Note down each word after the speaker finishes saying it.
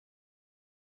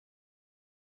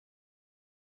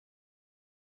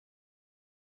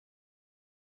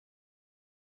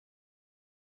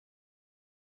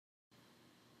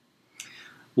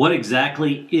What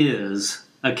exactly is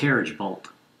a carriage bolt?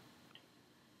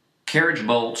 Carriage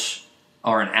bolts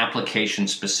are an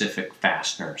application-specific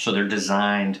fastener, so they're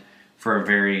designed for a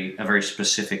very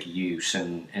specific use,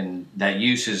 and that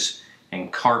use is in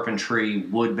carpentry,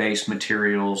 wood-based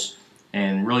materials,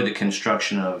 and really the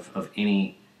construction of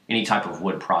any type of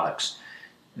wood products.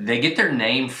 They get their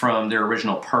name from their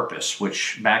original purpose,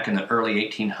 which back in the early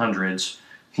 1800s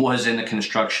was in the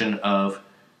construction of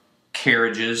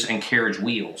carriages and carriage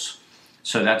wheels.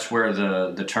 So that's where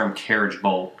the term carriage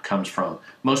bolt comes from.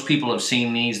 Most people have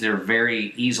seen these. They're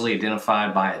very easily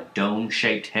identified by a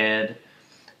dome-shaped head,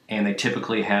 and they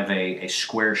typically have a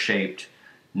square-shaped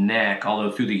neck,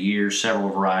 although through the years several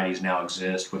varieties now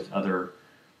exist with other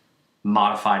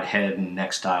modified head and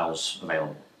neck styles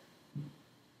available.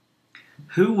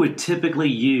 Who would typically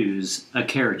use a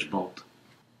carriage bolt?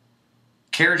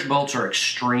 Carriage bolts are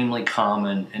extremely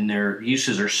common, and their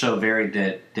uses are so varied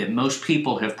that most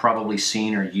people have probably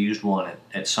seen or used one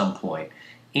at some point.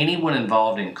 Anyone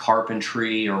involved in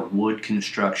carpentry or wood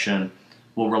construction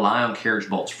will rely on carriage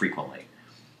bolts frequently.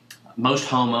 Most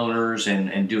homeowners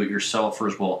and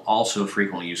do-it-yourselfers will also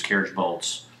frequently use carriage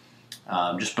bolts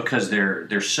just because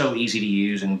they're so easy to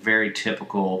use and very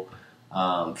typical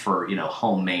for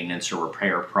home maintenance or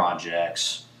repair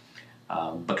projects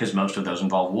because most of those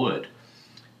involve wood.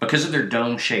 Because of their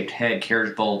dome-shaped head,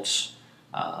 carriage bolts,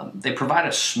 they provide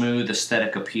a smooth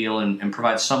aesthetic appeal and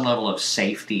provide some level of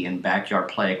safety in backyard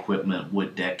play equipment,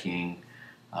 wood decking,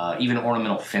 even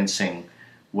ornamental fencing,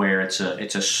 where it's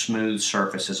a smooth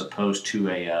surface as opposed to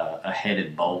a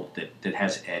headed bolt that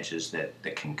has edges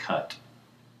that can cut.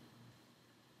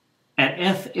 At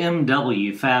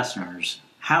FMW Fasteners,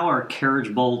 how are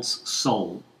carriage bolts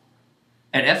sold?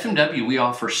 At FMW, we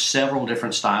offer several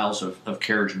different styles of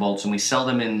carriage bolts, and we sell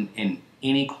them in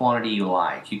any quantity you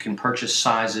like. You can purchase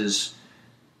sizes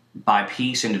by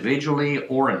piece individually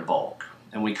or in bulk.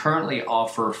 And we currently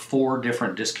offer 4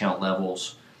 different discount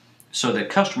levels so that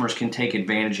customers can take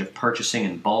advantage of purchasing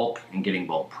in bulk and getting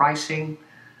bulk pricing,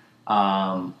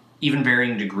 even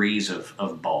varying degrees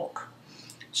of bulk,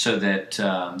 so that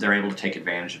they're able to take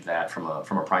advantage of that from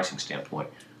a pricing standpoint.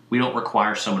 We don't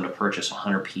require someone to purchase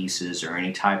 100 pieces or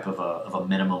any type of a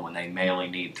minimum when they may only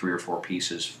need 3 or 4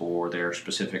 pieces for their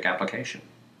specific application.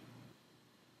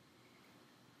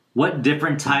 What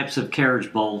different types of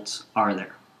carriage bolts are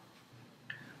there?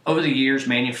 Over the years,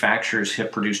 manufacturers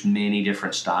have produced many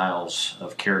different styles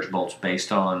of carriage bolts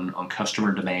based on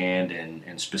customer demand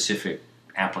and specific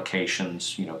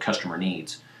applications, customer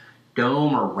needs.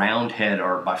 Dome or round head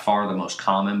are by far the most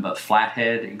common, but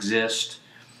flathead exist.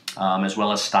 As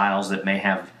well as styles that may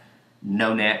have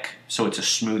no neck, so it's a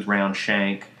smooth round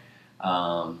shank.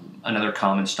 Another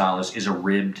common style is a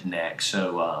ribbed neck,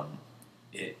 so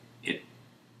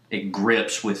it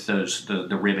grips with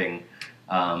the ribbing,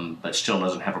 but still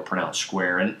doesn't have a pronounced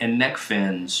square. And neck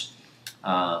fins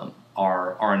are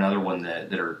another one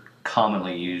that are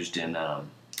commonly used in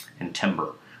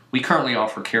timber. We currently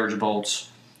offer carriage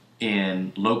bolts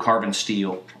in low carbon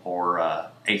steel or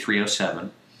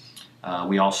A307.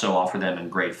 We also offer them in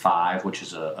grade 5, which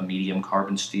is a medium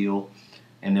carbon steel,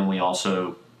 and then we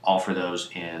also offer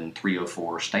those in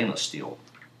 304 stainless steel.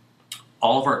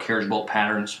 All of our carriage bolt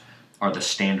patterns are the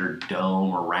standard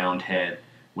dome or round head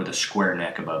with a square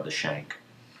neck above the shank.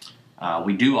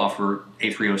 We do offer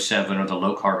A307 or the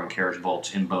low carbon carriage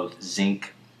bolts in both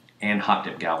zinc and hot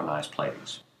dip galvanized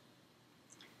platings.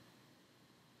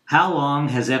 How long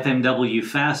has FMW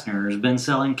Fasteners been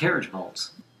selling carriage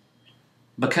bolts?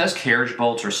 Because carriage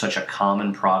bolts are such a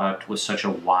common product with such a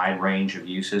wide range of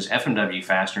uses, FMW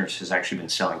Fasteners has actually been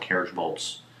selling carriage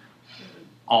bolts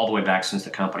all the way back since the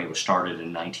company was started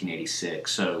in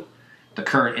 1986. So the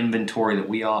current inventory that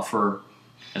we offer,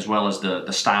 as well as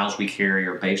the styles we carry,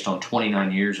 are based on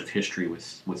 29 years of history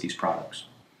with these products.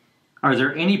 Are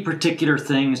there any particular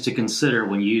things to consider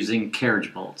when using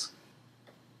carriage bolts?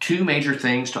 2 major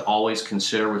things to always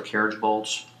consider with carriage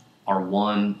bolts are,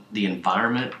 1, the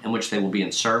environment in which they will be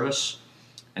in service,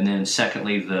 and then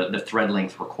secondly, the thread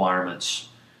length requirements,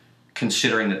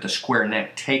 considering that the square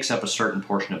neck takes up a certain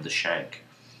portion of the shank.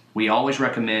 We always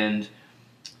recommend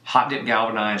hot dip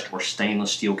galvanized or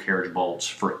stainless steel carriage bolts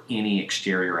for any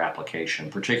exterior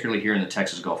application, particularly here in the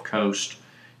Texas Gulf Coast.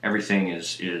 Everything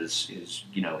is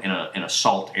in a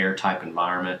salt air type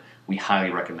environment. We highly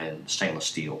recommend stainless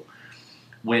steel.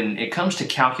 When it comes to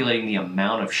calculating the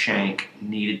amount of shank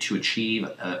needed to achieve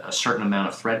a certain amount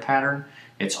of thread pattern,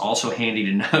 it's also handy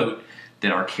to note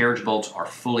that our carriage bolts are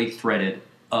fully threaded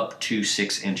up to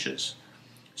 6 inches.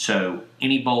 So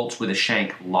any bolts with a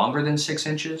shank longer than 6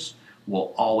 inches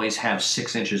will always have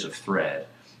 6 inches of thread.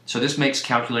 So this makes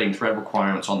calculating thread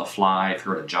requirements on the fly if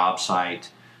you're at a job site,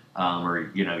 or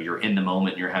you're in the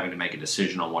moment and you're having to make a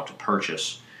decision on what to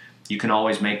purchase. You can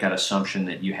always make that assumption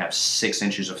that you have 6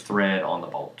 inches of thread on the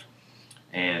bolt,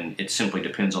 and it simply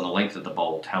depends on the length of the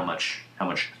bolt how much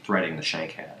threading the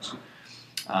shank has.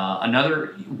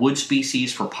 Another wood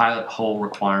species for pilot hole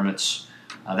requirements.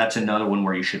 That's another one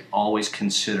where you should always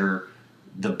consider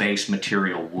the base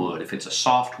material wood. If it's a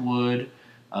soft wood,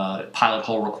 pilot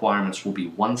hole requirements will be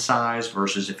one size,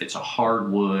 versus if it's a hard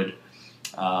wood,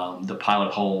 the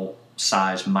pilot hole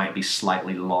size might be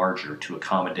slightly larger to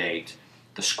accommodate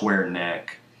the square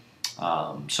neck.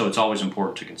 So it's always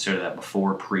important to consider that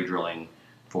before pre-drilling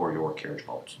for your carriage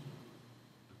bolts.